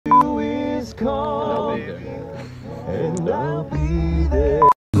call, and I'll be there.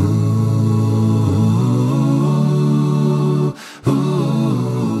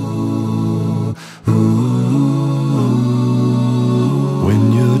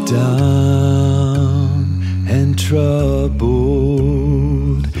 When you're down and troubled,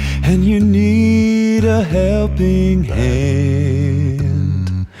 and you need a helping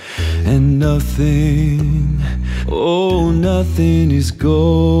hand, and nothing, oh, nothing is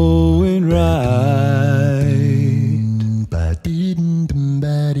going right.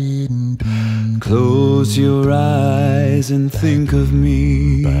 Close your eyes and think of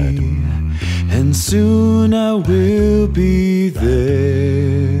me, and soon I will be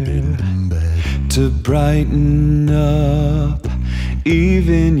there to brighten up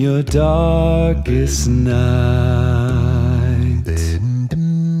even your darkest night.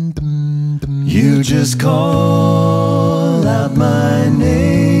 You just call out my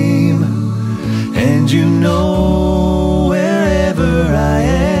name, and you know wherever I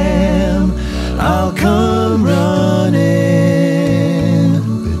am, I'll come running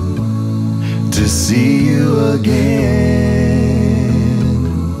to see you again.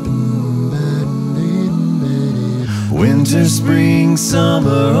 Winter, spring,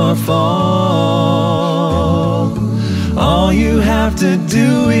 summer, or fall, all you have to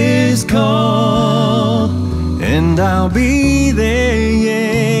do is call, and I'll be there,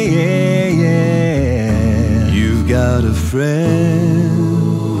 yeah, yeah, yeah. You've got a friend.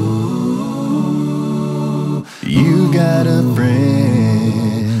 You got a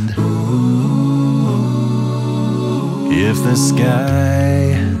friend. If the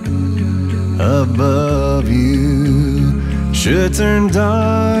sky above you should turn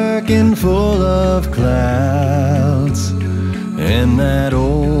dark and full of clouds, and that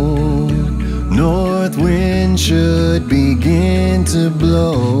old north wind should begin to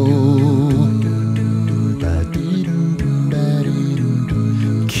blow,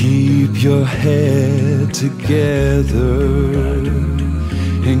 keep your head together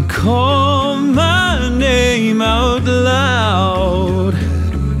and call my name out loud,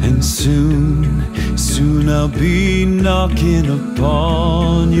 and soon I'll be knocking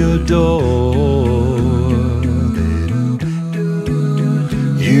upon your door.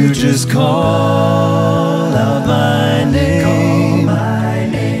 You just call out my name,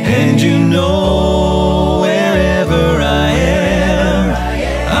 and you know wherever I am,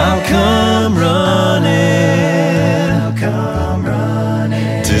 I'll come running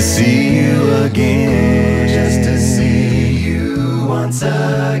to see you again, just to see you once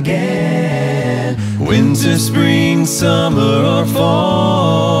again. Winter, spring, summer, or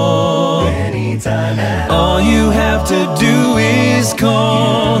fall, anytime at all you have to do is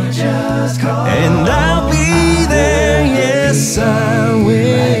call, just call, and I'll be there, yes I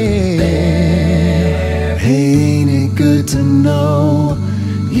will. Hey, ain't it good to know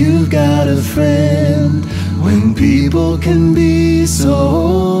you've got a friend? When people can be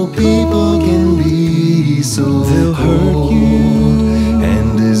so they'll hurt you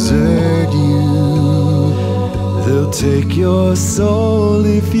and desert you. They'll take your soul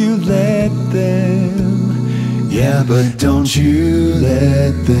if you let them. Yeah, but don't you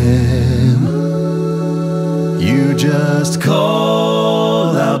let them. You just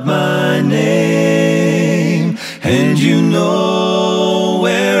call out my name, and you know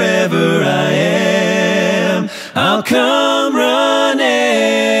wherever I am, I'll come running,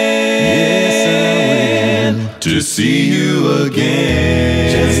 yes I will, to see you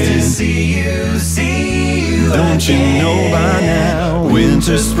again, just to see you don't you know by now?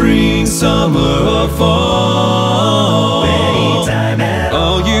 Winter, spring, summer, or fall, anytime at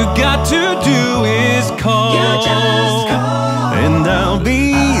all you got to do is call, you just call, and I'll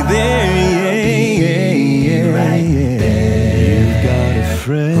be there, yeah, yeah, right there. You've got a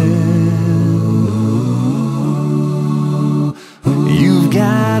friend. You've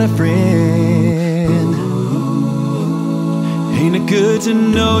got a friend. Ain't it good to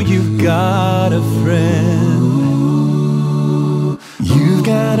know you've got a friend? You've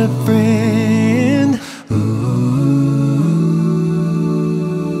got a friend.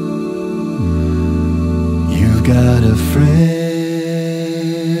 You've got a friend.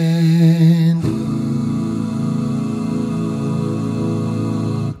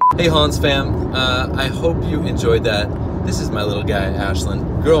 Hey Hollens fam, I hope you enjoyed that. This is my little guy,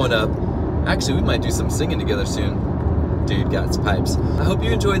 Ashlyn, growing up. Actually, we might do some singing together soon. Dude got his pipes. I hope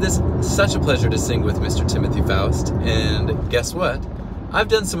you enjoyed this. Such a pleasure to sing with Mr. Timothy Foust. And guess what? I've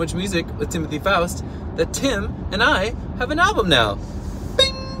done so much music with Timothy Foust that Tim and I have an album now.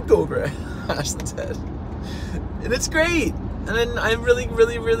 Bing! Go over Ashlyn's head. And it's great. And then I really,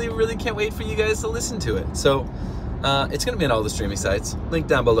 really, really, really can't wait for you guys to listen to it. So it's going to be on all the streaming sites. Link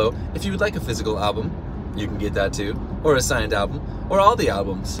down below. If you would like a physical album, you can get that too. Or a signed album. Or all the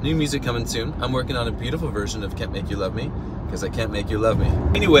albums. New music coming soon. I'm working on a beautiful version of Can't Make You Love Me, because I can't make you love me.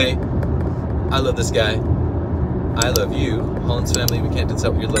 Anyway, I love this guy. I love you. Hollens family, we can't do this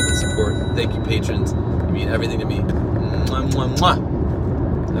without your love and support. Thank you, patrons. You mean everything to me. Mwah, mwah,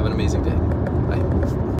 mwah. Have an amazing day. Bye.